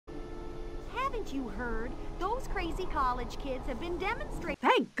Haven't you heard? Those crazy college kids have been demonstrating.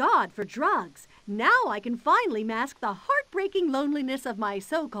 Thank God for drugs. Now I can finally mask the heartbreaking loneliness of my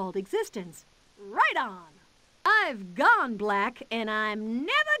so-called existence. Right on. I've gone black, and I'm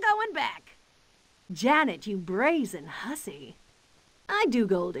never going back. Janet, you brazen hussy. I do,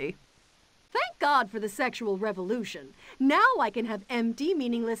 Goldie. Thank God for the sexual revolution. Now I can have empty,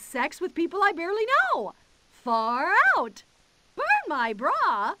 meaningless sex with people I barely know. Far out. Burn my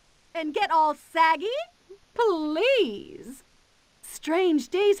bra and get all saggy? Please. Strange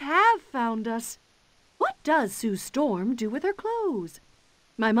days have found us. What does Sue Storm do with her clothes?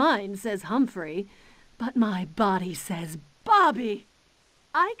 My mind says Humphrey, but my body says Bobby.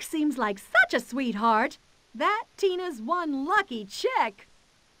 Ike seems like such a sweetheart. That Tina's one lucky chick.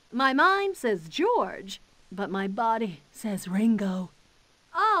 My mind says George, but my body says Ringo.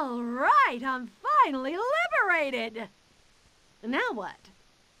 All right, I'm finally liberated. Now what?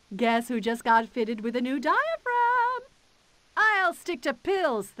 Guess who just got fitted with a new diaphragm? I'll stick to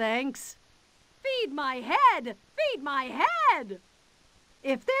pills, thanks. Feed my head! Feed my head!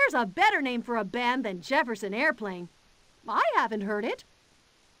 If there's a better name for a band than Jefferson Airplane, I haven't heard it.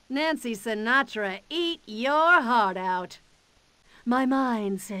 Nancy Sinatra, eat your heart out. My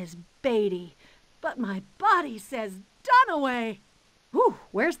mind says Beatty, but my body says Dunaway. Whew,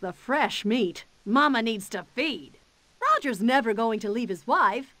 where's the fresh meat? Mama needs to feed. Roger's never going to leave his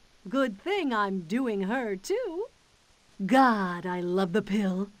wife. Good thing I'm doing her, too. God, I love the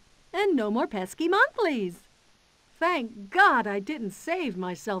pill. And no more pesky monthlies. Thank God I didn't save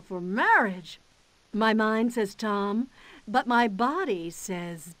myself for marriage. My mind says Tom, but my body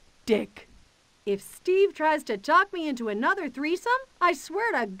says Dick. If Steve tries to talk me into another threesome, I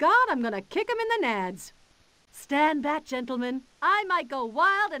swear to God I'm gonna kick him in the nads. Stand back, gentlemen. I might go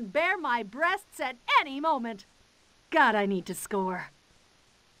wild and bare my breasts at any moment. God, I need to score.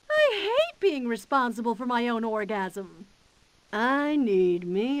 I hate being responsible for my own orgasm. I need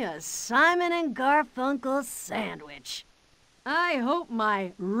me a Simon and Garfunkel sandwich. I hope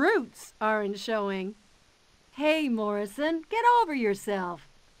my roots aren't showing. Hey, Morrison, get over yourself.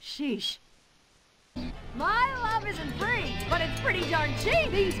 Sheesh. My love isn't free, but it's pretty darn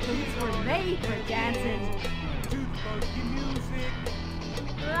cheap. These boots were made for dancing. To funky music.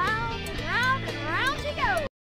 Round